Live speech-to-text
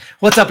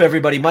What's up,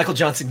 everybody? Michael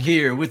Johnson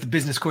here with the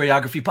Business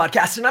Choreography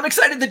Podcast, and I'm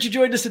excited that you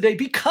joined us today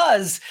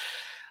because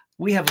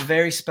we have a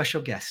very special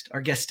guest.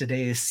 Our guest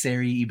today is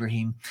Sari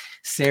Ibrahim.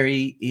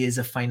 Sari is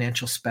a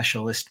financial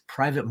specialist,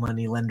 private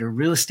money lender,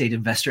 real estate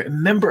investor,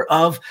 and member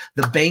of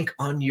the Bank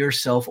on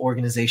Yourself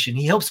organization.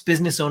 He helps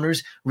business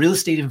owners, real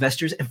estate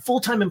investors, and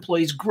full-time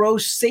employees grow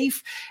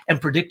safe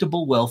and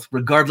predictable wealth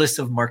regardless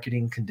of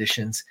marketing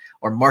conditions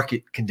or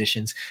market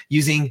conditions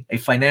using a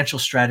financial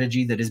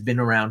strategy that has been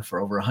around for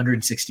over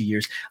 160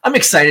 years. I'm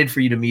excited for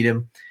you to meet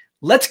him.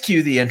 Let's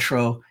cue the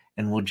intro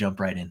and we'll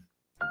jump right in.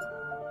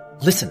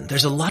 Listen,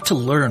 there's a lot to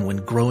learn when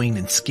growing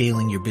and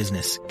scaling your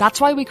business.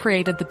 That's why we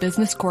created the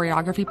Business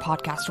Choreography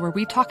Podcast, where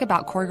we talk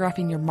about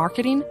choreographing your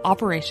marketing,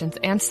 operations,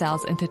 and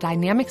sales into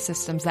dynamic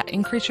systems that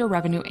increase your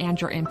revenue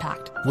and your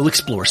impact. We'll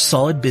explore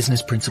solid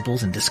business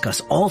principles and discuss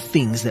all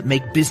things that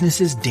make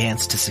businesses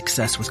dance to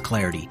success with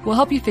clarity. We'll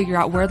help you figure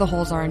out where the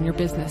holes are in your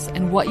business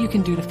and what you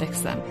can do to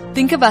fix them.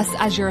 Think of us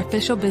as your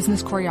official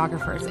business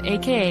choreographers,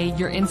 aka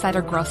your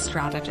insider growth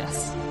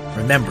strategists.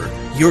 Remember,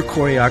 your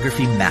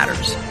choreography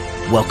matters.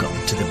 Welcome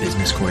to the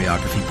Business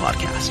Choreography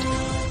Podcast.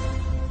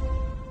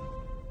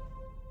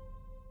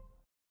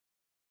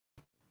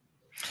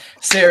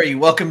 Sari,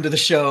 welcome to the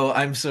show.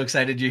 I'm so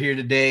excited you're here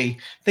today.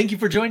 Thank you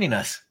for joining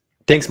us.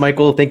 Thanks,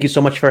 Michael. Thank you so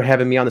much for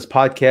having me on this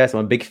podcast.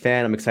 I'm a big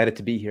fan. I'm excited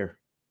to be here.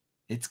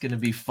 It's going to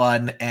be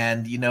fun.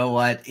 And you know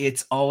what?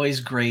 It's always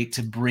great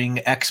to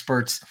bring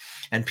experts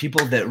and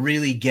people that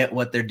really get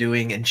what they're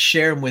doing and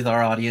share them with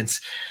our audience.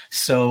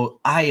 So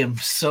I am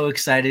so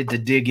excited to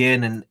dig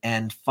in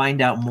and find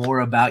out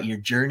more about your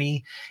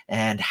journey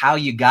and how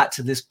you got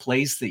to this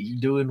place that you're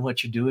doing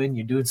what you're doing.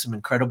 You're doing some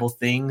incredible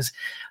things.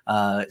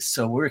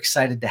 So we're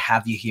excited to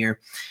have you here.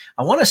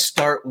 I want to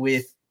start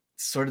with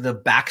sort of the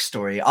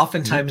backstory.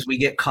 Oftentimes we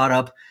get caught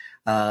up,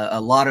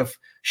 a lot of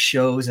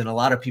shows and a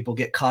lot of people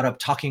get caught up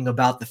talking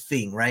about the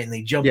thing, right? And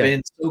they jump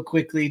in so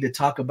quickly to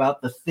talk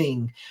about the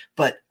thing.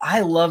 But I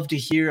love to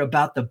hear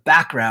about the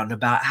background,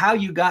 about how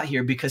you got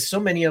here, because so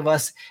many of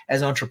us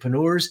as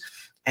entrepreneurs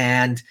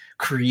and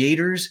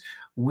creators,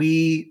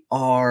 we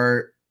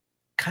are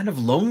kind of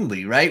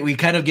lonely, right? We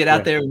kind of get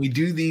out there and we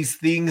do these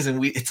things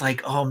and it's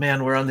like, oh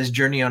man, we're on this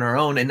journey on our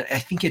own. And I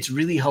think it's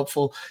really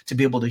helpful to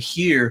be able to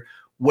hear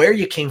where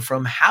you came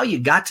from, how you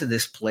got to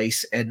this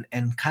place, and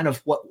kind of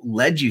what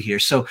led you here.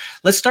 So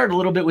let's start a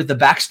little bit with the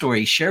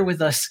backstory. Share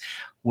with us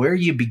where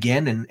you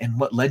began and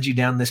what led you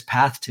down this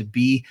path to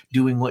be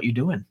doing what you're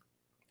doing.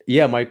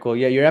 Yeah, Michael.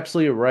 Yeah, you're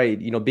absolutely right.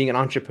 You know, being an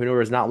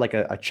entrepreneur is not like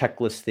a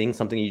checklist thing,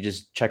 something you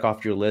just check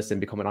off your list and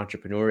become an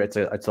entrepreneur. It's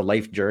a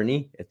life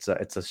journey. It's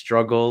a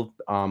struggle.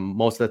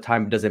 Most of the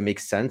time, it doesn't make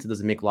sense. It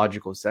doesn't make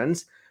logical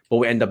sense, but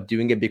we end up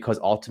doing it because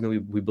ultimately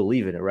we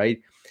believe in it, right?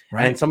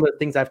 And some of the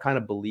things I've kind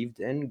of believed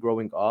in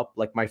growing up,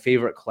 like my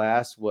favorite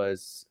class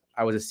was,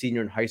 I was a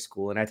senior in high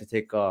school and I had to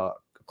take a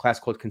class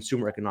called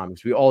Consumer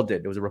Economics. We all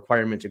did. It was a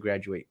requirement to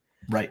graduate.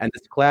 Right. And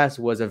this class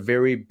was a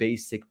very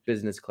basic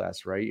business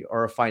class, right?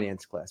 Or a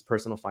finance class,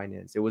 personal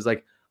finance. It was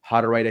like how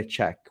to write a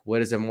check.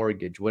 What is a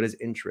mortgage? What is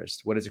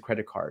interest? What is a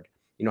credit card?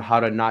 You know, how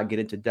to not get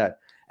into debt.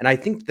 And I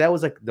think that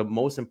was like the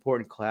most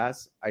important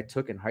class I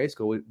took in high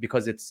school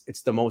because it's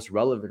the most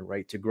relevant,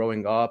 right, to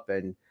growing up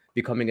and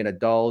becoming an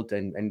adult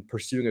and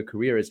pursuing a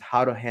career, is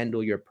how to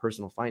handle your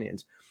personal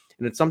finance.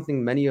 And it's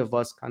something many of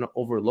us kind of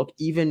overlook.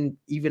 Even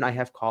I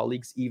have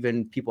colleagues,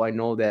 even people I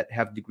know that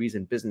have degrees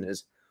in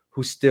business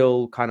who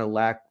still kind of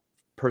lack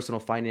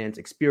personal finance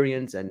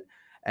experience and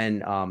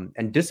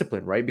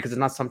discipline, right? Because it's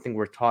not something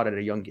we're taught at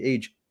a young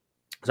age.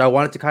 So I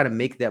wanted to kind of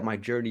make that my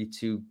journey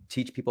to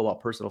teach people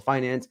about personal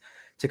finance,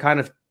 to kind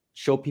of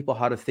show people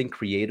how to think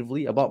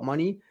creatively about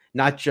money,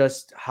 not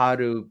just how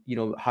to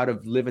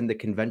live in the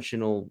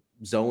conventional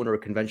zone or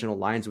conventional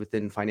lines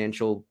within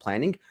financial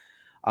planning.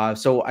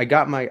 So I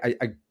got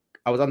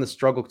I was on the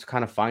struggle to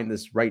kind of find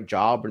this right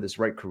job or this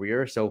right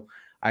career. So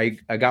I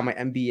got my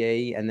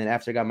MBA, and then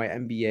after I got my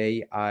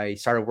MBA, I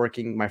started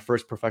working. My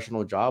first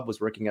professional job was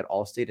working at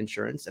Allstate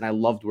Insurance, and I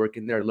loved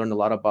working there. I learned a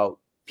lot about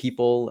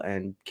people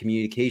and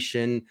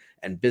communication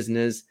and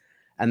business.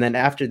 And then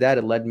after that,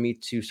 it led me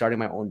to starting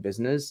my own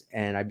business,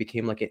 and I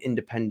became like an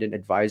independent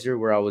advisor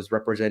where I was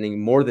representing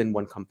more than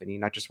one company,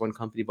 not just one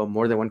company, but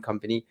more than one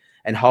company,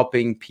 and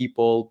helping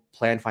people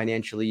plan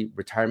financially,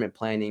 retirement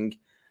planning.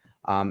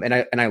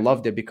 And I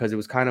loved it because it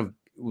was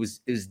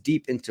it was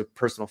deep into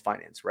personal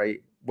finance,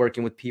 right?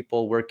 Working with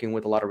people, working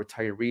with a lot of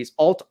retirees,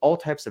 all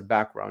types of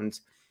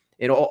backgrounds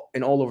in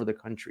all over the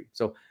country.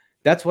 So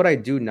that's what I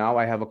do now.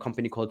 I have a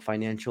company called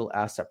Financial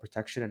Asset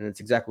Protection, and it's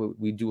exactly what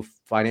we do: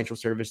 financial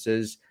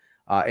services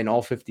in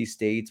all 50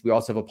 states. We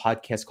also have a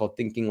podcast called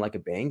Thinking Like a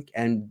Bank.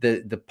 And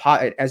the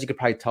as you could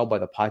probably tell by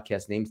the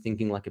podcast name,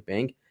 Thinking Like a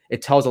Bank,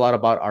 it tells a lot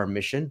about our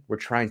mission. We're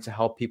trying to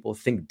help people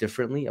think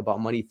differently about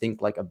money,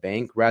 think like a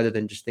bank, rather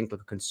than just think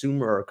like a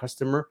consumer or a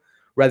customer.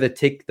 Rather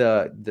take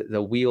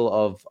the wheel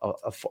of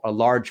a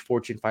large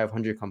Fortune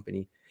 500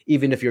 company,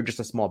 even if you're just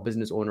a small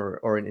business owner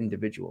or an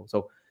individual.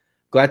 So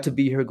glad to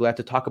be here. Glad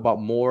to talk about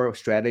more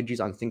strategies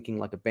on thinking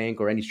like a bank,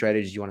 or any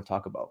strategies you want to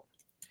talk about.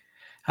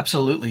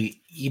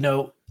 Absolutely. You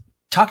know,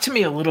 Talk to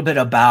me a little bit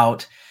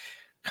about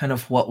kind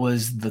of what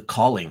was the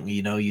calling.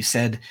 You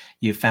said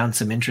you found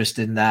some interest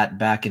in that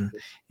back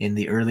in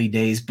the early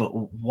days, but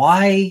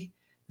why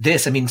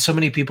this? I mean, so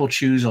many people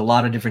choose a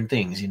lot of different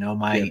things.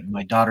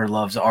 My daughter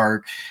loves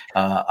art.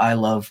 I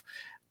love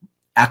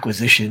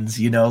acquisitions.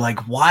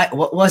 Like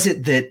what was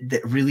it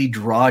that really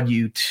drawed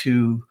you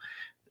to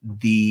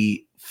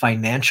the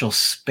financial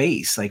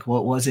space? Like,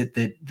 what was it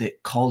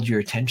that called your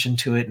attention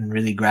to it and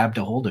really grabbed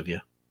a hold of you?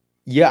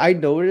 Yeah, I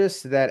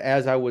noticed that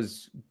as I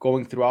was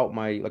going throughout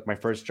my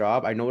first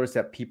job, I noticed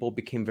that people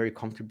became very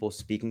comfortable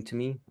speaking to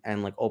me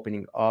and like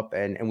opening up,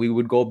 and we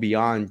would go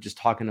beyond just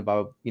talking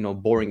about,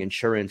 boring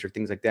insurance or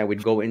things like that.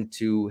 We'd go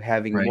into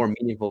having Right. more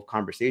meaningful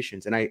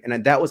conversations.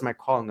 And that was my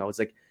calling. I was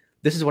like,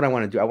 this is what I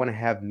want to do. I want to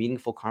have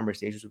meaningful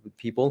conversations with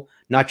people,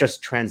 not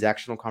just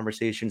transactional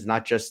conversations,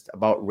 not just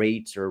about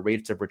rates or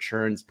rates of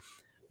returns,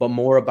 but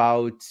more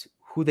about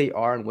who they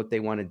are and what they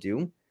want to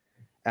do.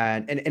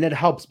 And it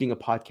helps being a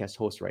podcast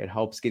host, right? It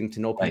helps getting to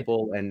know Right.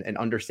 people and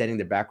understanding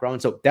their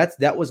background. So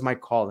that was my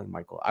calling,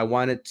 Michael. I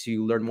wanted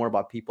to learn more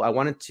about people. I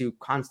wanted to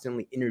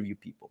constantly interview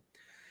people.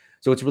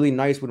 So it's really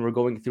nice when we're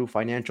going through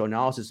financial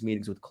analysis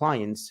meetings with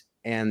clients,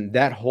 and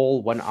that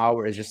whole 1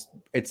 hour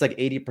it's like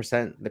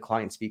 80% the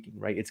client speaking,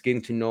 right? It's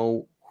getting to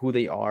know who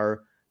they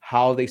are,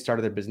 how they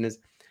started their business.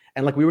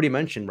 And like we already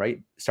mentioned,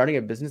 right? Starting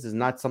a business is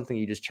not something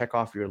you just check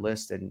off your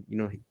list and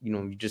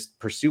you just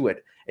pursue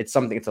it. It's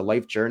a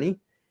life journey.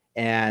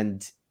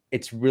 And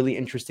it's really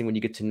interesting when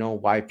you get to know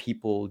why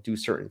people do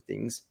certain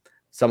things.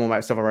 Some of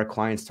our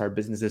clients start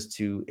businesses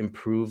to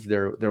improve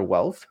their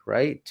wealth,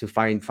 right? To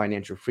find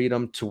financial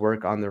freedom, to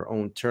work on their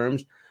own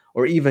terms,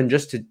 or even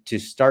just to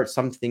start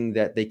something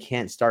that they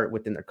can't start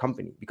within their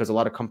company, because a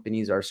lot of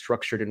companies are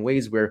structured in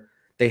ways where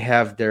they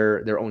have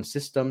their own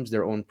systems,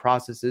 their own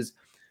processes.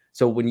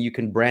 So when you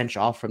can branch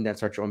off from that,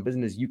 start your own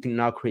business, you can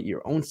now create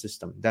your own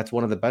system. That's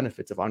one of the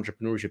benefits of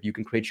entrepreneurship. You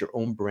can create your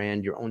own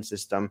brand, your own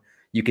system.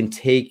 You can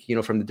take,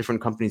 from the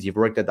different companies you've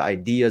worked at, the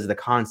ideas, the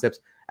concepts,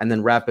 and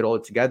then wrap it all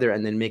together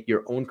and then make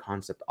your own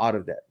concept out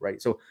of that, right?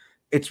 So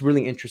it's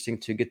really interesting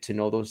to get to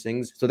know those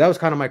things. So that was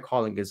kind of my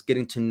calling, is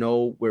getting to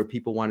know where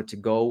people wanted to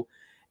go.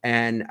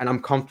 And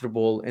I'm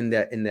comfortable in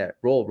that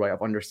role, right,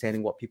 of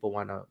understanding what people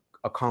want to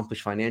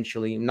accomplish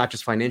financially, not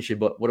just financially,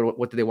 but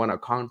what do they want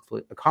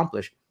to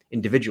accomplish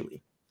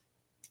individually.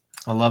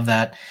 I love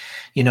that.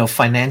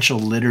 Financial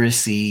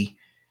literacy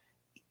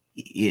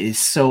is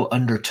so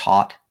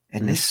undertaught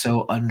and is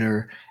so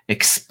under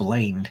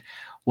explained.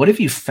 What have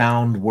you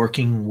found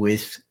working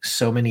with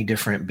so many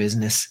different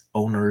business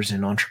owners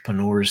and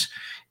entrepreneurs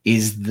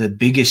is the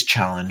biggest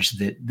challenge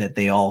that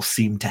they all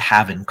seem to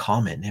have in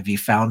common? Have you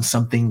found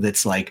something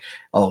that's like,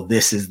 oh,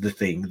 this is the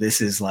thing?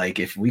 This is like,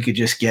 if we could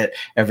just get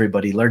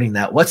everybody learning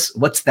that,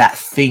 what's that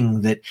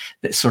thing that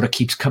sort of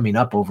keeps coming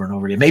up over and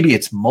over again? Maybe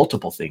it's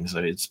multiple things.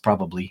 It's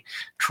probably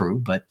true,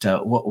 but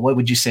what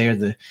would you say are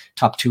the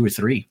top 2 or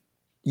 3?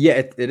 Yeah,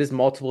 it is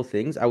multiple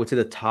things. I would say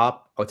the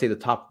top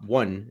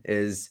one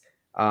is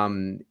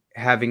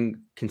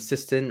having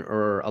consistent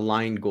or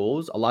aligned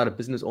goals. A lot of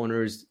business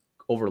owners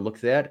overlook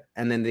that,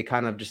 and then they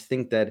kind of just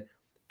think that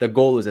the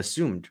goal is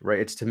assumed, right?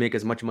 It's to make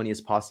as much money as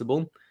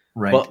possible.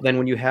 Right. But then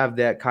when you have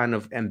that kind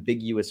of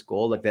ambiguous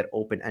goal, like that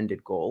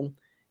open-ended goal,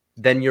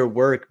 then your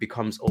work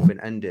becomes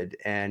open-ended,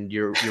 and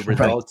your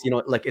results,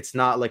 Right. like it's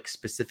not like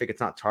specific,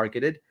 it's not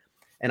targeted.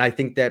 And I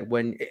think that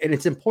and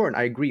it's important,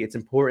 I agree, it's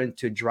important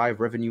to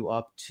drive revenue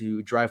up,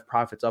 to drive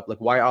profits up.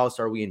 Like, why else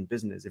are we in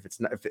business if it's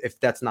not, if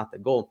that's not the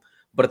goal?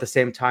 But at the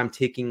same time,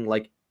 taking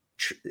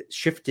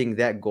shifting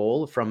that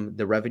goal from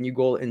the revenue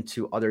goal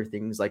into other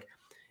things, like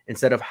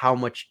instead of how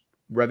much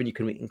revenue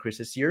can we increase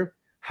this year,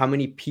 how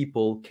many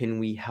people can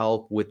we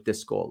help with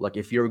this goal? Like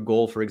if your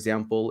goal, for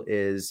example,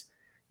 is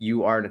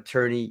you are an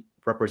attorney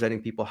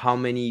representing people, how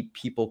many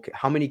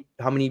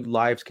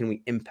lives can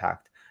we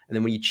impact? And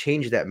then when you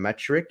change that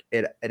metric,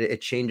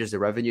 it changes the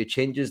revenue, it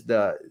changes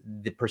the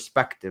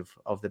perspective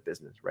of the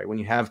business, right? When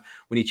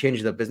you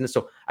change the business.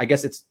 So I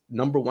guess it's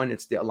number one,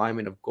 it's the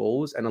alignment of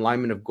goals, and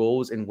alignment of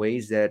goals in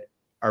ways that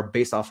are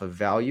based off of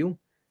value,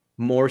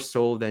 more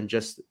so than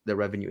just the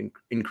revenue,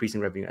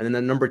 increasing revenue. And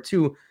then number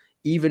two,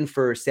 even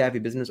for savvy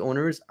business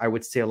owners, I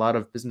would say a lot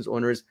of business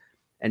owners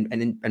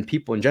and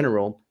people in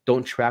general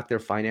don't track their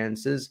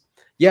finances.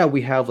 Yeah,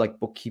 we have like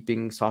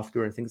bookkeeping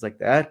software and things like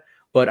that.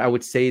 But I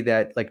would say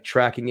that like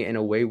tracking it in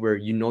a way where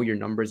you know your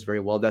numbers very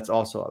well, that's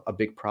also a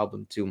big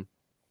problem too.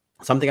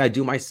 Something I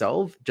do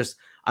myself,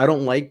 I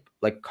don't like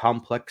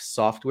complex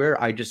software.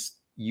 I just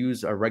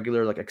use a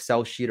regular like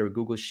Excel sheet or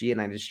Google sheet,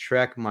 and I just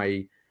track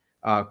my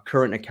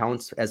current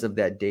accounts as of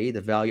that day,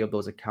 the value of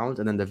those accounts,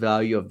 and then the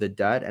value of the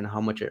debt and how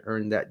much I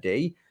earned that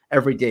day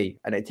every day.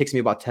 And it takes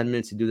me about 10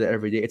 minutes to do that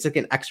every day. It's like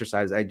an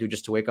exercise I do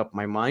just to wake up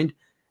my mind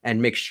and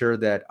make sure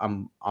that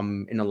I'm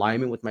in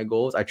alignment with my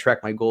goals. I track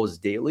my goals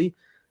daily.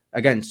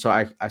 Again, so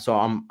I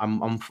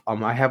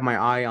have my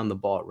eye on the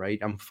ball, right?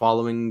 I'm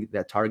following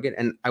that target,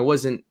 and I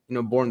wasn't,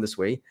 born this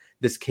way.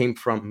 This came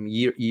from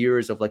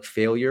years of like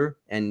failure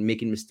and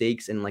making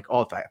mistakes, and like,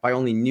 oh, if I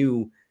only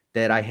knew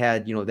that I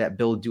had, that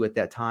bill due at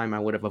that time, I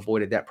would have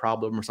avoided that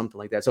problem or something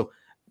like that. So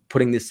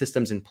putting these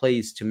systems in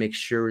place to make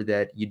sure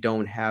that you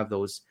don't have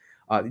those,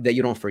 that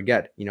you don't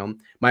forget.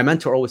 My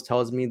mentor always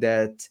tells me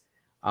that,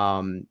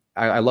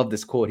 I love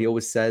this quote. He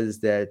always says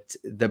that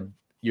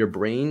your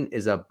brain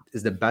is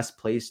the best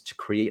place to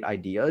create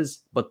ideas,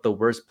 but the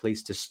worst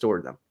place to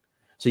store them.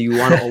 So you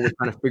want to always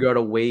kind of figure out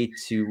a way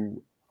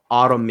to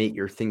automate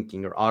your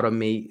thinking or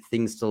automate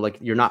things so like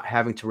you're not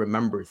having to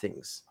remember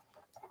things.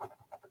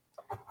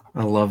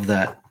 I love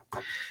that.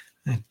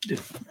 I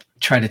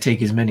try to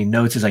take as many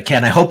notes as I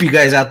can. I hope you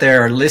guys out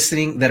there are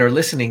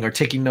listening are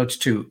taking notes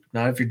too.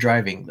 Not if you're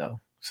driving though.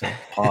 So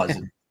pause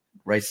and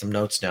write some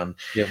notes down.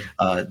 Yeah.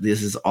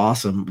 This is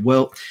awesome.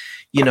 Well,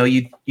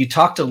 you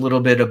talked a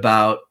little bit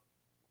about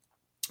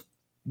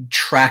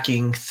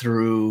tracking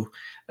through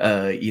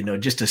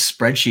just a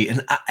spreadsheet.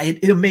 And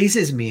it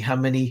amazes me how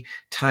many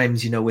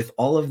times, with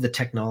all of the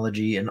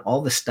technology and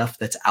all the stuff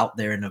that's out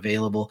there and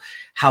available,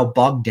 how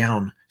bogged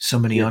down so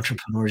many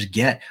entrepreneurs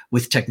get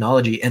with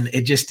technology. And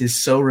it just is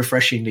so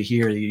refreshing to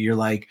hear. You're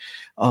like,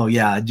 oh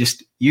yeah,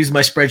 just use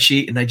my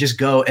spreadsheet and I just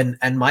go. And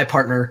my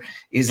partner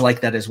is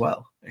like that as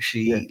well.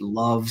 She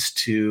loves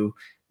to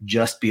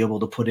just be able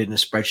to put it in a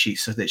spreadsheet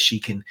so that she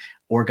can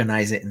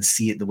organize it and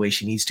see it the way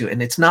she needs to.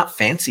 And it's not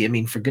fancy. I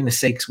mean, for goodness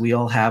sakes, we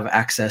all have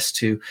access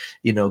to,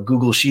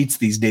 Google Sheets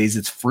these days.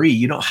 It's free.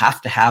 You don't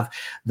have to have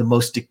the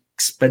most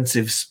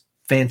expensive,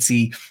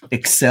 fancy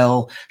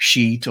Excel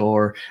sheet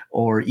or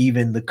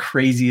even the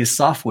craziest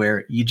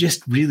software. You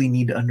just really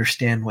need to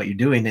understand what you're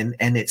doing.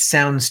 And it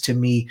sounds to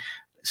me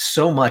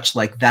so much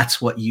like that's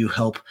what you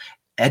help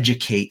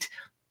educate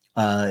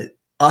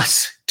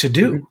us to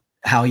do.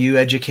 How you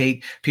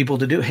educate people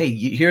to do. Hey,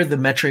 here are the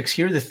metrics.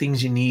 Here are the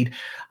things you need,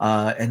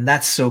 and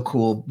that's so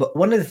cool. But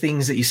one of the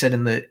things that you said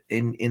in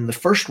the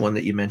first one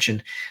that you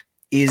mentioned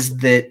is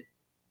that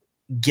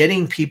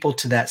getting people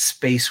to that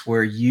space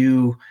where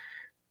you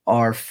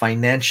are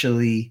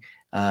financially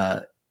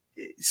not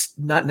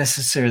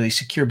necessarily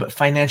secure, but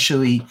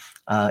financially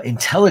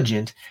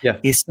intelligent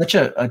is such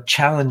a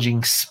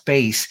challenging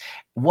space.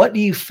 What do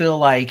you feel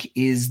like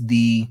is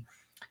the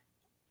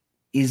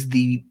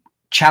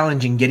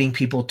challenge in getting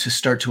people to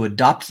start to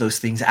adopt those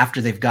things after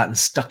they've gotten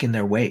stuck in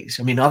their ways?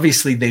 I mean,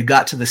 obviously they've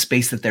got to the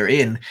space that they're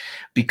in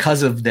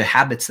because of the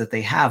habits that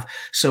they have.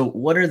 So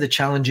what are the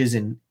challenges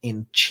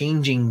in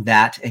changing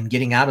that and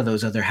getting out of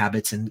those other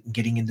habits and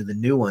getting into the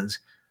new ones?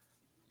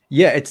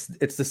 Yeah, it's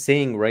the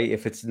saying, right?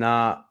 If it's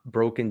not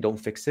broken, don't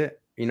fix it.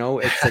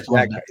 It's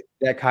like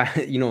that kind,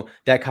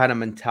 that kind of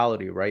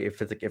mentality, right?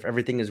 If it's like, if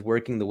everything is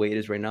working the way it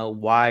is right now,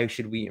 why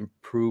should we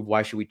improve?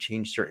 Why should we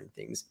change certain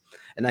things?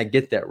 And I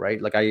get that, right?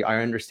 Like I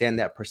understand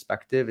that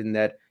perspective and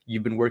that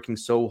you've been working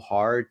so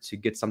hard to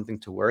get something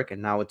to work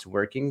and now it's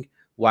working.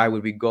 Why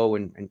would we go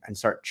and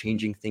start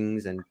changing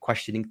things and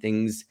questioning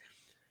things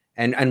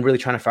and really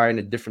trying to fire in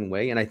a different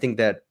way? And I think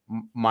that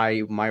my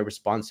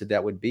response to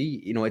that would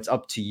be, it's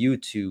up to you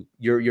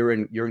you're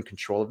in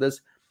control of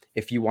this.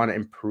 If you want to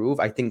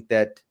improve, I think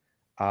that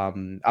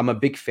I'm a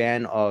big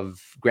fan of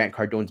Grant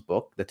Cardone's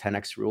book, The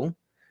 10X Rule,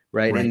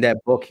 right? In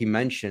that book, he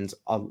mentions,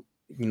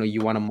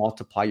 you want to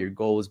multiply your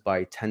goals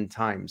by 10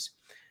 times.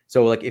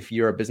 So like if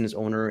you're a business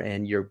owner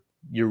and you're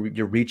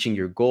reaching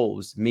your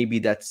goals, maybe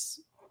that's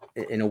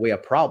in a way a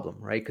problem,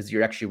 right? Because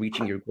you're actually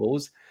reaching your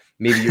goals.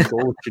 Maybe your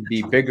goals should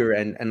be bigger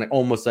and like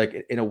almost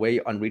like in a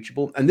way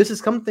unreachable. And this is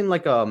something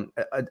like a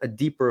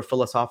deeper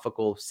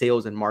philosophical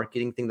sales and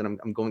marketing thing that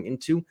I'm going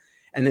into.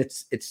 And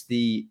it's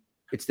the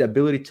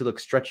ability to like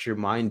stretch your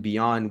mind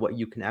beyond what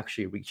you can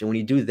actually reach. And when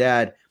you do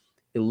that,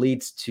 it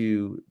leads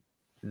to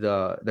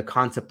the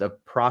concept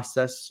of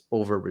process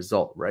over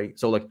result, right?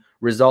 So like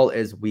result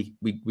is we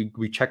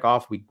check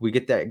off, we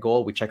get that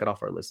goal, we check it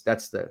off our list.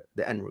 That's the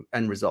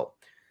end result.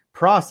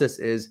 Process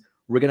is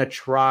we're going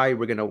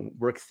to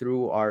work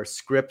through our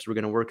scripts, we're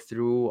going to work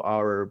through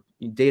our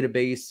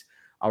database,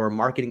 our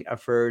marketing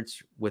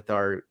efforts with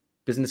our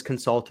business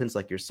consultants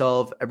like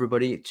yourself,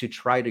 everybody, to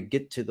try to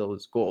get to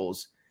those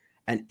goals.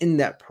 And in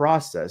that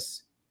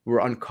process, we're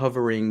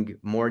uncovering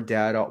more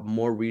data,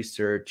 more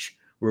research,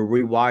 we're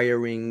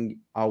rewiring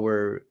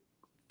our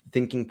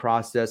thinking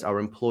process, our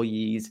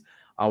employees,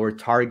 our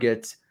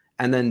targets.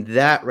 And then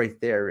that right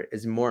there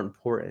is more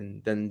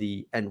important than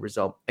the end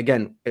result.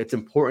 Again, it's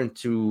important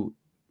to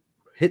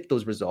hit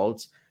those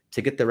results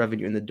to get the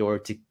revenue in the door,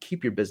 to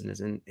keep your business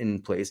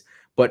in place.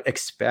 But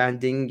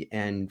expanding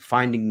and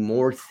finding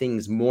more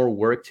things, more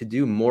work to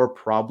do, more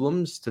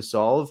problems to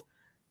solve,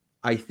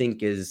 I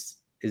think is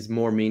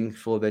more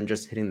meaningful than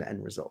just hitting the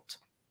end result.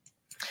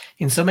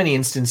 In so many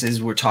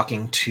instances, we're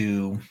talking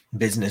to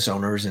business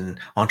owners and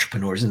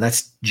entrepreneurs, and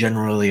that's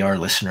generally our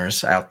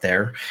listeners out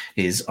there,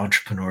 is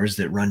entrepreneurs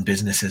that run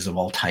businesses of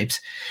all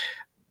types.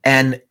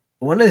 And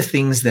one of the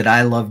things that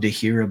I love to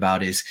hear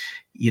about is,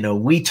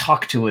 we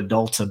talk to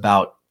adults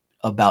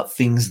about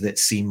things that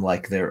seem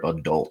like they're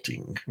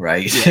adulting,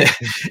 right?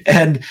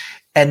 Yeah.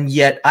 And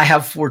yet I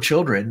have 4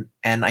 children,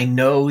 and I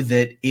know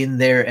that in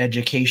their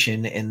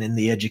education and in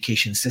the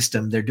education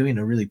system, they're doing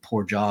a really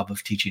poor job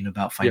of teaching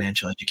about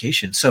financial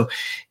education. So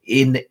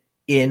in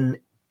in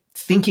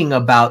thinking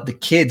about the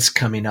kids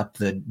coming up,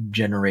 the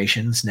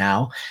generations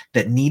now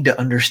that need to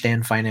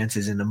understand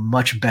finances in a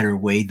much better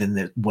way than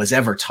that was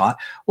ever taught,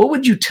 what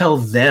would you tell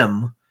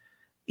them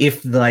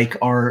if like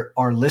our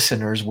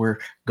listeners were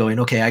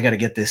going, okay, I got to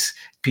get this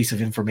piece of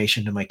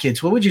information to my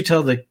kids? What would you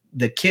tell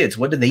the kids?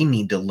 What do they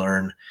need to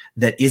learn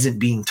that isn't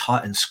being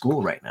taught in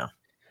school right now?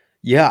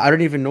 Yeah, I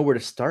don't even know where to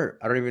start.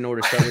 I don't even know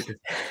where to start with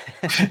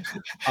this.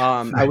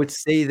 I would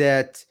say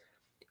that,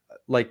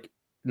 like,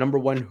 number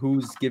one,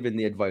 who's giving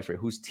the advice, right?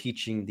 Who's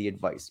teaching the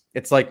advice?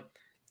 It's like,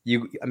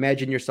 you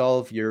imagine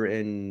yourself, you're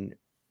in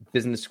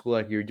business school,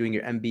 like you're doing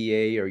your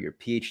MBA or your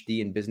PhD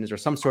in business or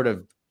some sort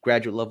of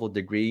graduate level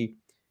degree,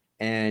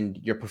 and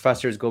your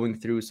professor is going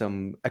through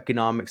some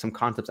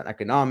concepts on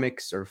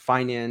economics or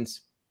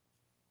finance.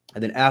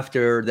 And then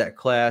after that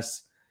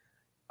class,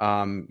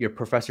 your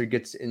professor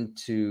gets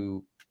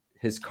into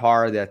his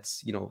car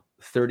that's,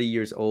 30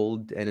 years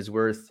old and is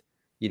worth,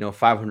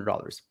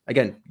 $500.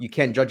 Again, you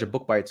can't judge a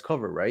book by its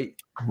cover, right?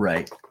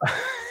 Right.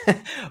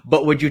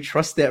 But would you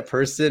trust that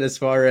person as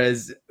far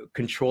as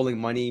controlling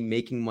money,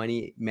 making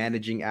money,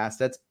 managing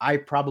assets? I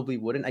probably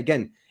wouldn't.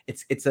 Again,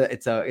 it's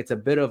a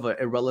bit of an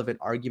irrelevant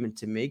argument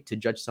to make, to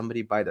judge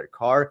somebody by their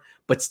car,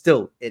 but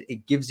still,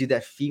 it gives you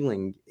that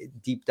feeling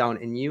deep down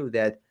in you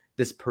that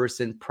this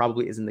person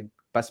probably isn't the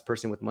best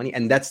person with money.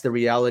 And that's the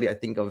reality, I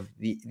think, of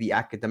the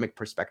academic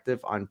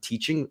perspective on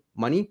teaching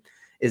money,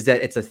 is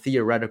that it's a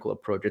theoretical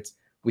approach.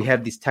 We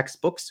have these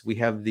textbooks, we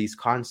have these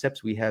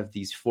concepts, we have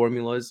these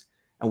formulas,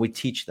 and we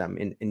teach them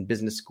in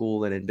business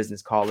school and in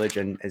business college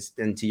and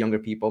to younger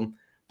people.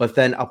 But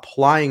then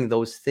applying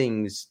those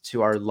things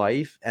to our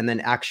life and then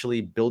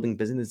actually building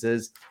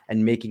businesses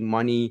and making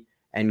money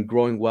and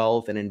growing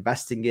wealth and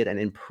investing it and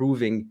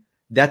improving,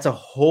 that's a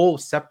whole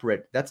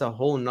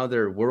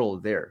nother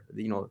world there,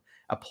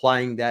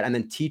 applying that and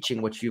then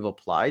teaching what you've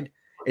applied.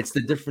 It's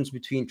the difference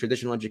between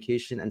traditional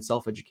education and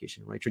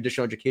self-education, right?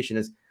 Traditional education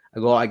is,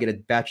 I get a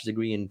bachelor's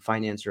degree in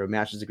finance or a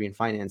master's degree in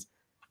finance.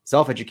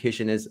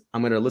 Self-education is,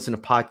 I'm going to listen to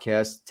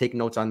podcasts, take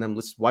notes on them,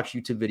 watch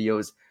YouTube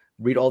videos,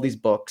 read all these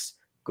books,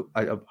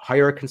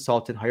 hire a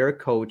consultant, hire a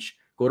coach,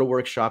 go to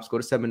workshops, go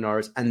to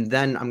seminars, and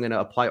then I'm going to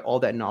apply all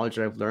that knowledge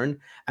that I've learned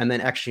and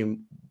then actually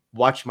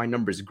watch my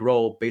numbers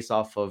grow based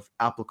off of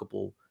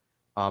applicable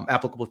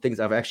things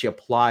I've actually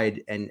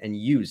applied and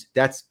used.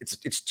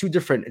 It's two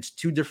different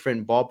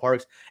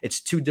ballparks.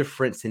 It's two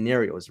different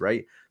scenarios,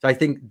 right? So I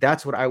think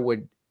that's what I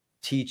would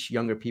teach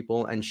younger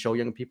people and show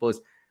younger people,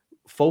 is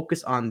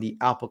focus on the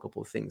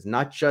applicable things,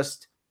 not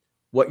just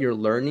what you're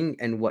learning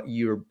and what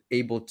you're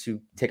able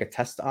to take a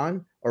test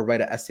on or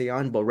write an essay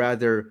on, but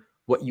rather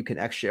what you can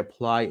actually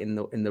apply in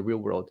the real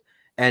world.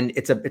 And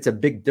it's a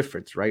big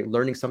difference, right?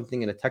 Learning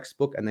something in a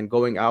textbook and then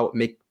going out,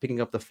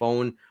 picking up the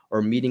phone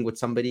or meeting with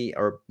somebody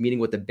or meeting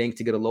with the bank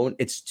to get a loan.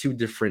 It's two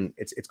different.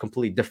 It's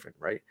completely different,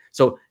 right?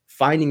 So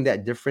finding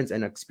that difference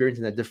and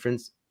experiencing that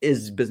difference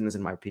is business,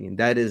 in my opinion.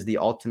 That is the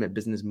ultimate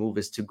business move,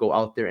 is to go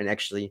out there and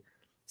actually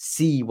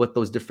see what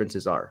those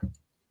differences are.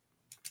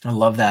 I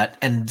love that.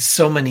 And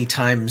so many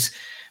times,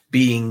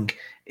 being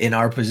in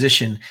our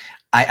position,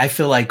 I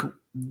feel like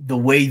the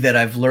way that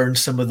I've learned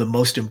some of the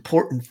most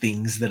important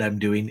things that I'm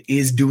doing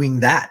is doing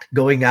that,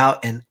 going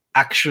out and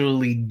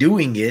actually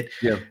doing it.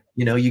 Yeah.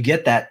 You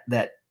get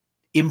that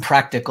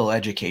impractical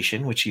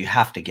education, which you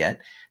have to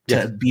get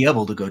to be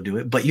able to go do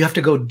it, but you have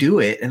to go do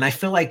it. And I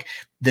feel like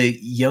the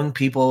young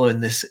people in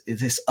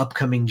this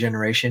upcoming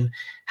generation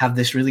have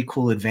this really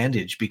cool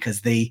advantage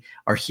because they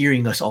are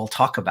hearing us all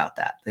talk about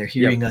that. They're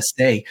hearing us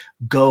say,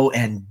 go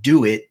and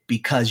do it,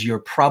 because you're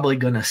probably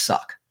going to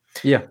suck.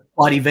 Yeah.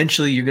 But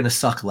eventually you're going to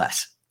suck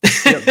less.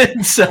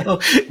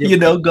 So,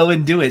 go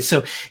and do it.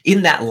 So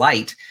in that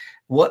light,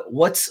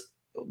 what's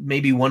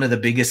maybe one of the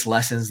biggest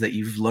lessons that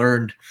you've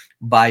learned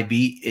by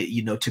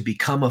to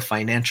become a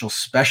financial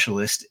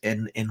specialist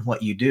in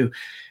what you do,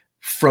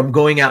 from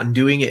going out and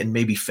doing it and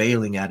maybe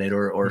failing at it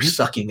or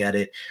sucking at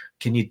it?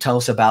 Can you tell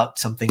us about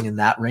something in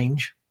that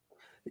range?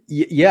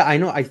 Yeah, I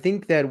know. I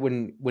think that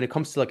when it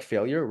comes to like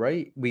failure,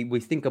 right? We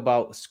think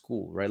about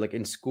school, right? Like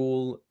in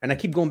school, and I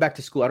keep going back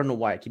to school. I don't know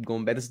why I keep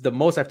going back. This is the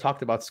most I've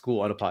talked about school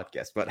on a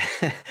podcast, but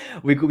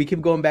we keep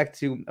going back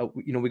to,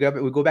 we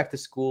go back to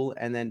school,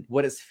 and then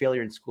what is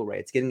failure in school, right?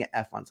 It's getting an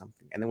F on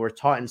something. And then we're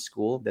taught in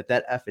school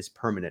that F is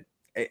permanent.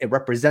 It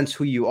represents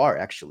who you are,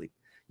 actually.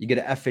 You get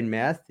an F in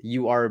math,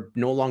 you are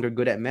no longer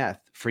good at math.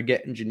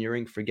 Forget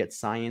engineering, forget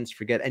science,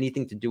 forget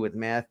anything to do with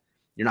math.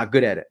 You're not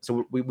good at it.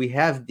 So we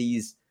have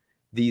these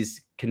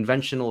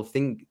conventional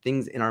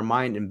things in our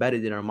mind,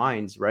 embedded in our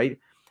minds, right?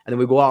 And then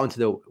we go out into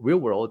the real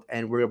world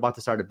and we're about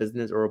to start a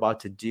business or about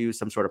to do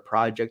some sort of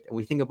project, and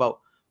we think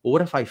about, well,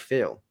 what if I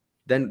fail?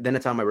 Then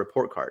it's on my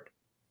report card.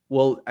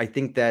 Well, I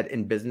think that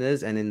in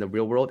business and in the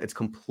real world, it's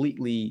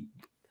completely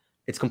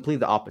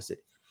the opposite.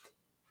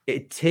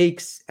 It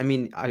takes,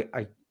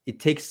 it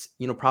takes,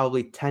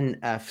 probably 10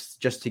 Fs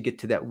just to get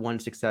to that one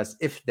success,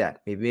 if that,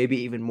 maybe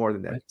even more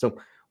than that. Right. So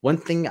one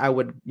thing I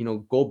would,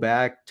 go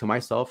back to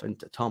myself and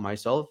to tell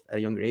myself at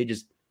a younger age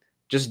is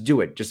just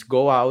do it. Just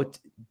go out,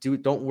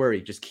 don't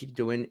worry, just keep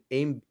doing,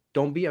 aim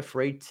don't be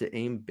afraid to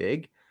aim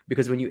big,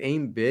 because when you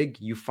aim big,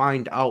 you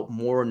find out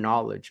more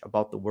knowledge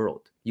about the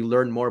world. You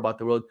learn more about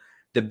the world.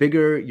 The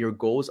bigger your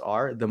goals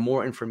are, the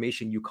more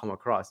information you come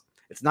across.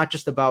 It's not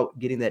just about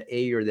getting that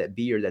A or that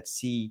B or that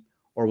C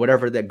or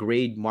whatever that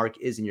grade mark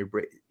is in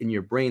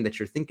your brain that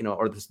you're thinking of,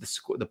 or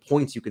the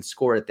points you can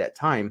score at that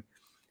time.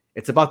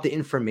 It's about the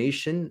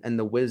information and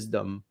the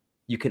wisdom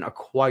you can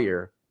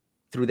acquire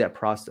through that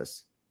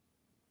process.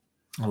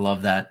 I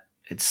love that.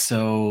 It's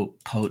so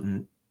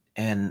potent.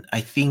 And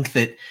I think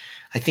that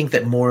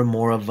more and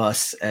more of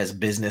us as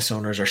business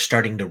owners are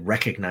starting to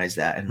recognize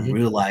that and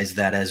realize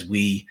that as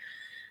we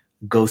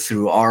go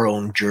through our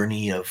own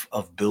journey of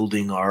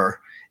building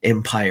our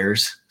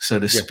empires, so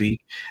to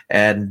speak.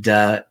 And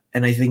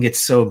I think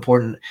it's so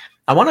important.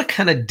 I want to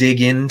kind of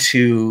dig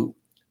into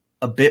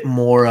a bit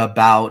more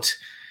about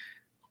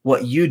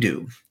what you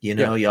do. You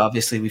know, you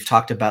obviously, we've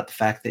talked about the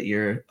fact that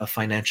you're a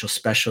financial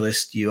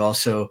specialist. You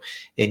also,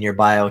 in your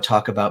bio,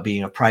 talk about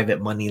being a private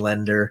money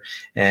lender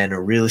and a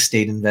real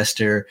estate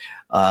investor,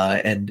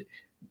 and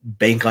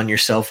bank on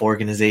yourself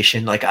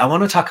organization. Like, I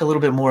want to talk a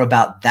little bit more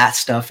about that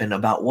stuff and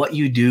about what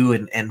you do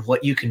and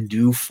what you can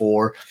do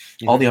for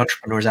all the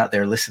entrepreneurs out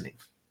there listening.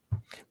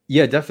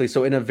 Yeah, definitely.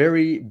 So in a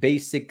very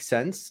basic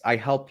sense, I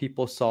help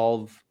people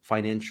solve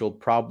financial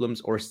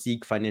problems or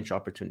seek financial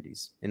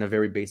opportunities in a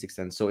very basic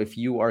sense. So if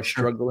you are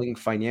struggling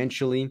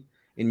financially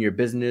in your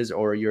business,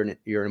 or you're an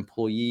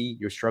employee,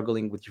 you're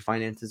struggling with your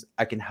finances,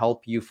 I can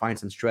help you find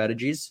some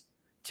strategies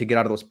to get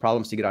out of those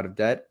problems, to get out of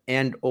debt.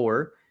 And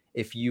or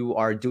if you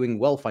are doing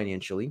well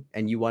financially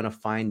and you want to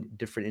find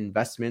different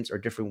investments or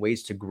different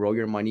ways to grow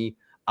your money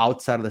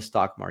outside of the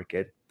stock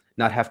market,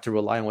 not have to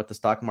rely on what the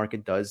stock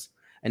market does,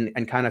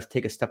 and kind of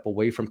take a step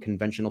away from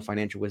conventional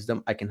financial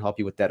wisdom, I can help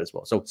you with that as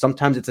well. So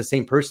sometimes it's the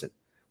same person.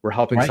 We're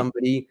helping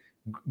somebody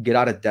get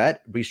out of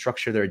debt,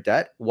 restructure their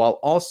debt, while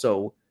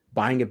also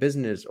buying a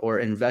business or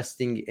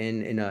investing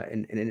in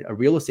a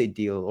real estate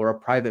deal or a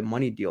private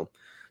money deal.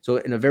 So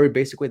in a very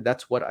basic way,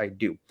 that's what I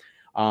do.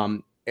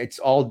 It's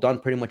all done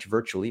pretty much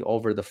virtually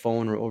over the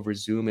phone or over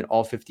Zoom in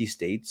all 50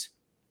 states.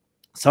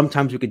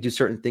 Sometimes we could do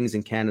certain things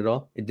in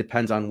Canada. It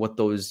depends on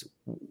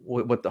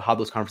how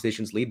those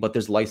conversations lead, but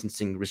there's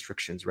licensing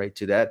restrictions, right,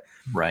 to that.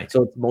 Right.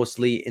 So it's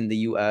mostly in the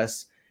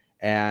US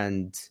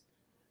and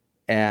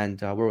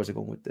where was I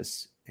going with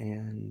this?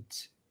 And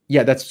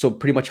yeah, that's so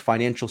pretty much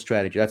financial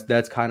strategy.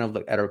 That's kind of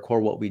like at our core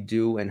what we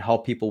do, and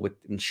help people with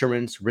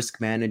insurance,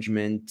 risk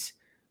management,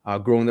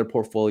 growing their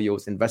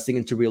portfolios, investing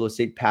into real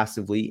estate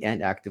passively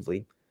and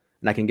actively.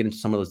 And I can get into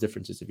some of those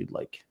differences if you'd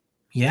like.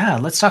 Yeah,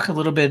 let's talk a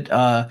little bit,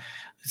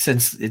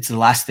 since it's the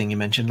last thing you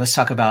mentioned, let's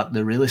talk about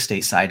the real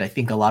estate side. I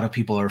think a lot of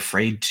people are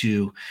afraid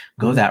to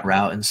go that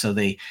route. And so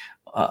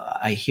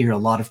I hear a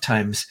lot of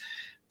times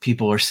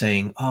people are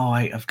saying, oh,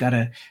 I've got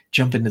to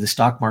jump into the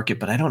stock market,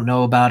 but I don't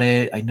know about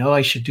it. I know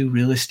I should do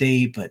real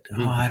estate, but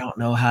I don't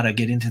know how to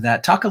get into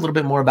that. Talk a little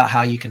bit more about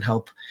how you can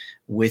help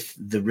with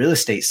the real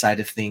estate side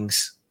of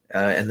things,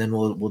 and then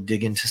we'll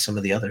dig into some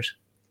of the others.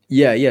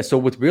 Yeah. So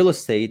with real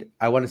estate,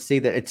 I want to say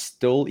that it's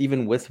still,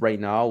 even with right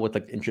now, with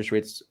like interest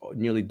rates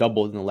nearly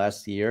doubled in the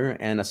last year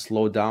and a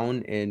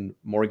slowdown in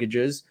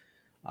mortgages,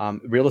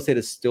 real estate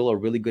is still a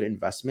really good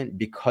investment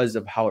because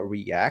of how it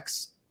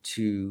reacts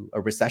to a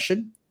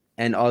recession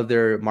and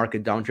other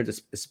market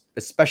downturns,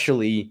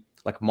 especially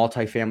like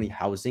multifamily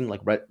housing,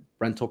 like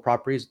rental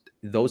properties.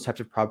 Those types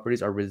of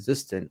properties are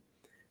resistant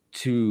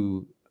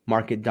to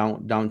market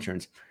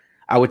downturns.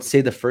 I would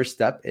say the first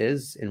step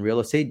is, in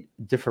real estate,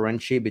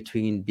 differentiate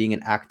between being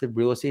an active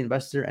real estate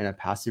investor and a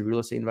passive real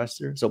estate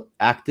investor. So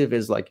active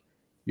is like,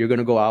 you're going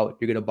to go out,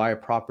 you're going to buy a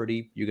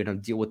property, you're going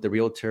to deal with the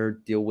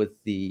realtor, deal with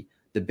the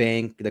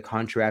bank, the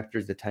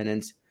contractors, the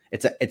tenants.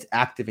 It's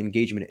active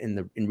engagement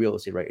in real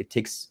estate, right? It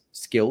takes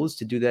skills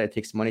to do that. It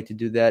takes money to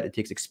do that. It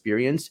takes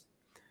experience.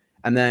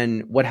 And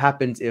then what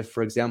happens if,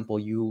 for example,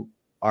 you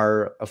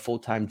are a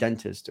full-time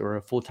dentist or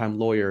a full-time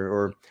lawyer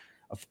or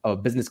a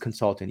business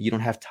consultant? You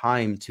don't have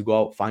time to go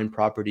out, find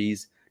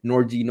properties,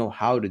 nor do you know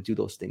how to do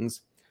those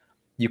things.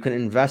 You can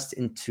invest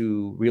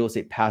into real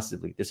estate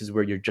passively. This is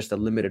where you're just a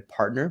limited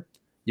partner.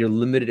 You're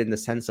limited in the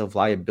sense of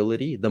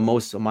liability. The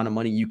most amount of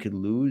money you could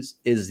lose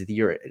is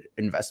your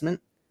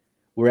investment.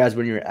 Whereas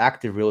when you're an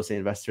active real estate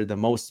investor, the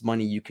most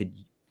money you could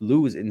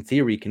lose, in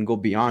theory, can go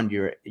beyond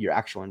your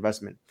actual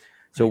investment.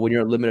 So when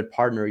you're a limited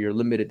partner, you're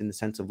limited in the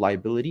sense of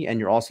liability, and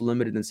you're also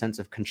limited in the sense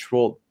of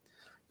control.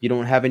 You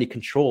don't have any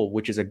control,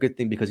 which is a good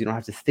thing because you don't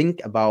have to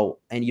think about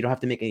and you don't have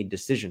to make any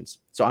decisions.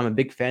 So I'm a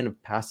big fan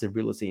of passive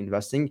real estate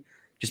investing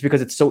just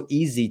because it's so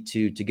easy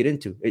to get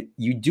into it.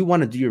 You do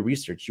want to do your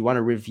research. You want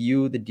to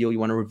review the deal. You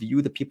want to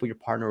review the people you're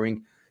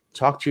partnering,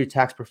 talk to your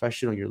tax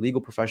professional, your legal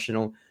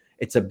professional.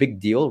 It's a big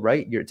deal,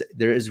 right?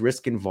 There is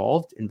risk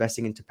involved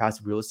investing into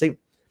passive real estate.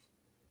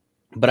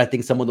 But I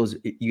think some of those,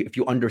 if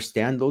you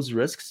understand those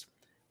risks,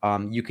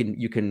 you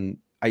can,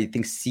 I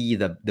think, see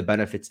the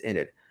benefits in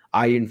it.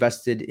 I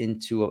invested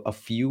into a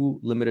few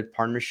limited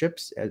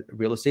partnerships at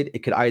real estate.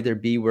 It could either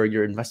be where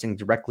you're investing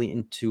directly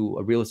into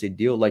a real estate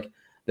deal. Like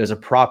there's a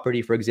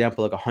property, for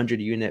example, like a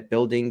 100-unit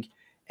building,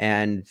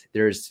 and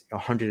there's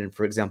 100, and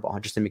for example,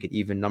 just to make it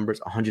even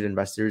numbers, 100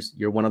 investors,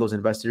 you're one of those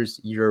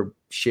investors, your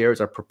shares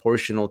are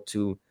proportional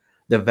to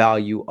the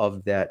value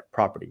of that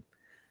property.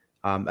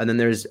 And then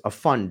there's a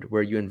fund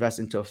where you invest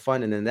into a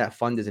fund, and then that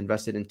fund is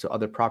invested into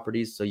other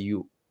properties. So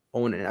you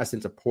own, in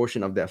essence, a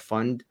portion of that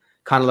fund,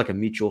 kind of like a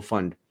mutual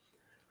fund.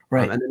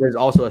 Right. And then there's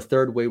also a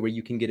third way where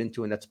you can get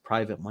into, and that's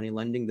private money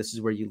lending. This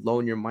is where you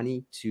loan your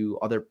money to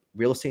other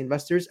real estate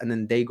investors, and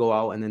then they go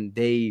out and then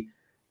they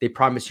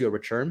promise you a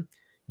return.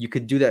 You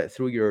could do that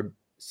through your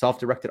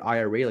self-directed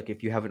IRA. Like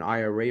if you have an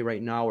IRA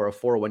right now or a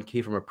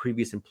 401k from a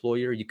previous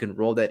employer, you can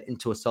roll that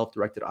into a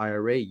self-directed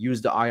IRA,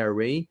 use the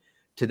IRA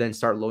to then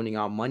start loaning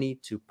out money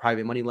to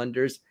private money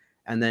lenders,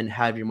 and then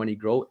have your money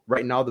grow.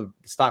 Right now, the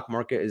stock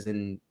market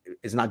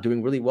is not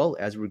doing really well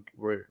as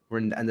we're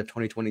in the end of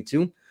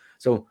 2022.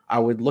 So I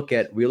would look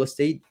at real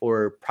estate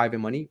or private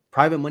money.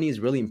 Private money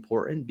is really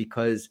important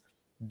because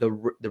the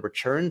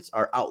returns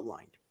are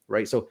outlined,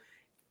 right? So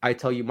I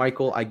tell you,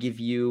 Michael, I give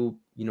you,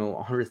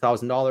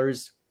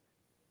 $100,000.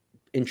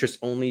 Interest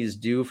only is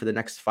due for the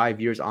next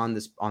 5 years on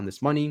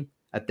this money.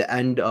 At the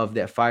end of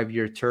that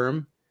 5-year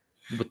term,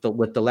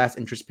 with the last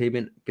interest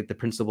payment, get the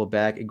principal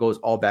back. It goes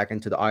all back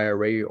into the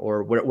IRA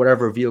or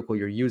whatever vehicle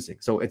you're using.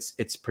 So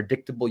it's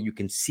predictable. You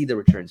can see the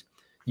returns.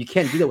 You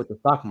can't do that with the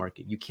stock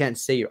market. You can't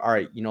say, all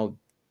right,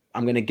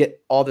 I'm going to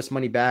get all this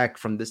money back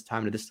from this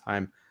time to this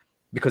time,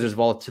 because there's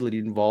volatility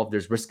involved.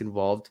 There's risk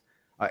involved.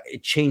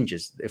 It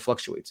changes. It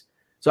fluctuates.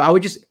 So I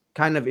would just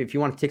kind of, if you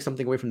want to take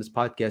something away from this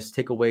podcast,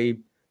 take away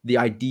the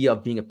idea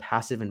of being a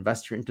passive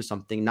investor into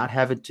something, not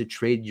having to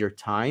trade your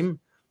time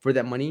for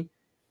that money.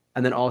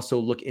 And then also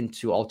look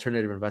into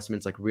alternative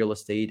investments like real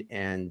estate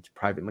and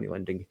private money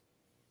lending.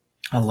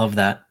 I love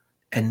that.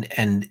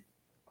 And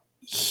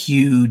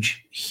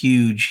huge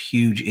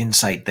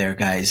insight there,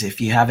 guys.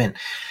 If you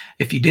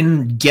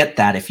didn't get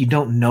that, if you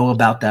don't know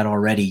about that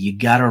already, you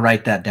got to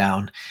write that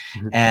down.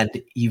 Mm-hmm.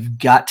 And you've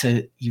got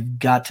to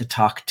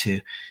talk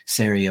to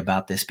Sari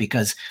about this,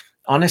 because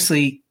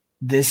honestly,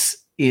 this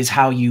is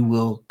how you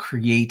will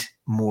create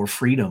more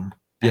freedom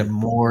and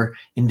more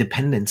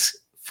independence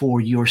for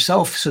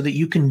yourself, so that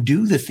you can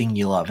do the thing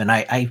you love. And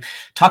I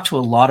talk to a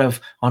lot of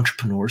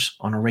entrepreneurs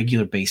on a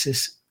regular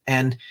basis.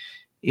 And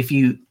if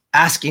you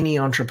ask any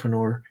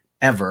entrepreneur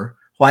ever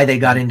why they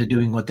got into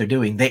doing what they're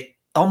doing, they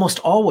almost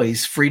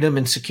always freedom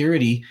and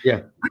security,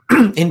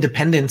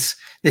 independence.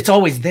 It's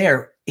always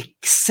there,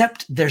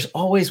 except there's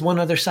always one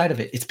other side of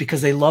it. It's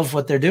because they love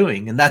what they're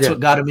doing. And that's what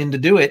got them into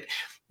do it.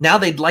 Now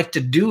they'd like to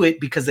do it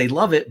because they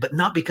love it, but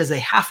not because they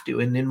have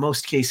to. And in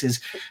most cases,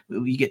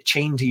 you get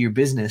chained to your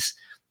business,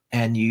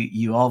 and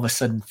you all of a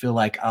sudden feel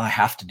like, oh, I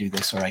have to do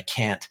this, or I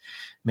can't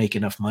make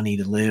enough money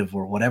to live,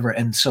 or whatever.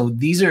 And so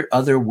these are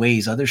other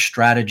ways, other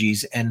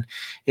strategies. And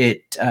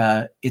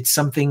it's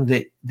something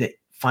that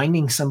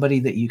finding somebody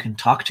that you can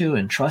talk to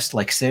and trust,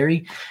 like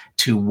Sari,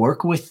 to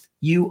work with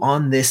you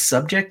on this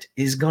subject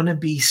is going to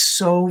be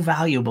so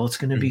valuable. It's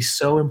going to be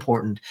so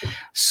important.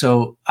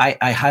 So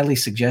I highly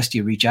suggest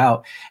you reach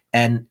out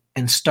and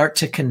start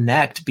to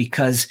connect,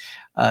 because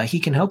he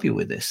can help you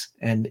with this.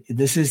 And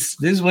this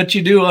is what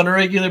you do on a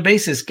regular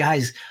basis,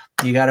 guys.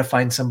 You got to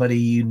find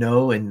somebody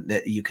and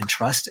that you can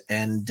trust.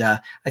 And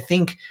I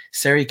think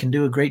Sari can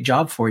do a great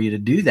job for you to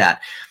do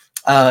that.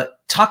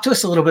 Talk to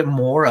us a little bit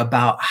more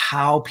about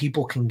how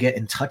people can get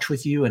in touch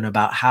with you, and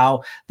about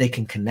how they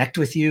can connect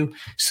with you,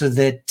 so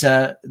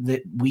that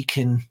we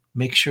can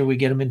make sure we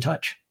get them in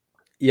touch.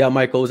 Yeah,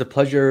 Michael, it was a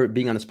pleasure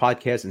being on this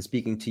podcast and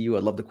speaking to you. I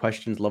love the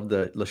questions, love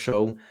the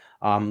show.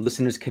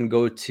 Listeners can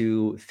go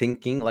to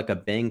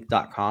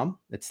thinkinglikeabank.com.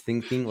 It's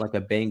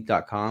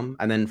thinkinglikeabank.com.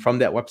 And then from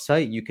that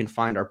website, you can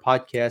find our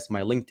podcast,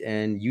 my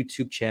LinkedIn,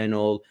 YouTube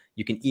channel.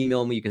 You can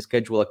email me. You can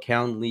schedule a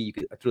Calendly.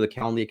 Through the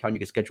Calendly account, you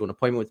can schedule an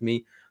appointment with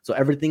me. So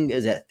everything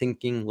is at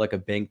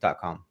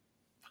thinkinglikeabank.com.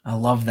 I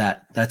love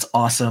that. That's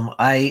awesome.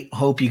 I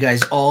hope you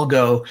guys all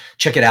go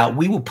check it out.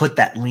 We will put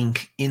that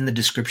link in the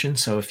description.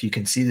 So if you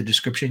can see the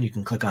description, you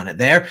can click on it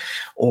there,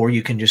 or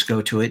you can just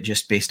go to it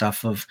just based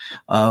off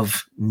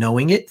of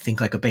knowing it,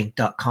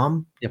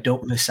 thinklikeabank.com. Yep.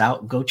 Don't miss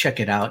out. Go check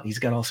it out. He's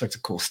got all sorts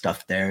of cool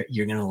stuff there.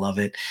 You're going to love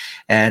it.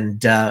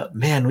 And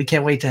man, we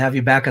can't wait to have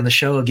you back on the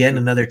show again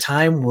another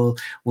time.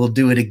 We'll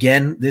do it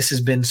again. This has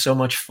been so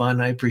much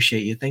fun. I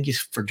appreciate you. Thank you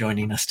for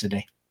joining us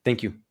today.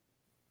 Thank you.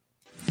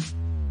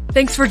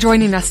 Thanks for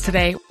joining us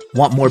today.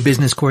 Want more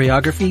business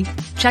choreography?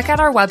 Check out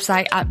our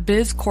website at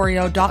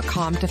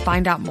bizchoreo.com to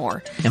find out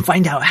more. And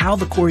find out how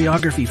the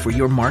choreography for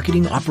your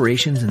marketing,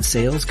 operations, and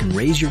sales can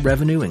raise your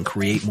revenue and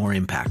create more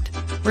impact.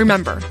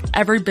 Remember,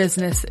 every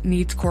business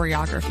needs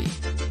choreography.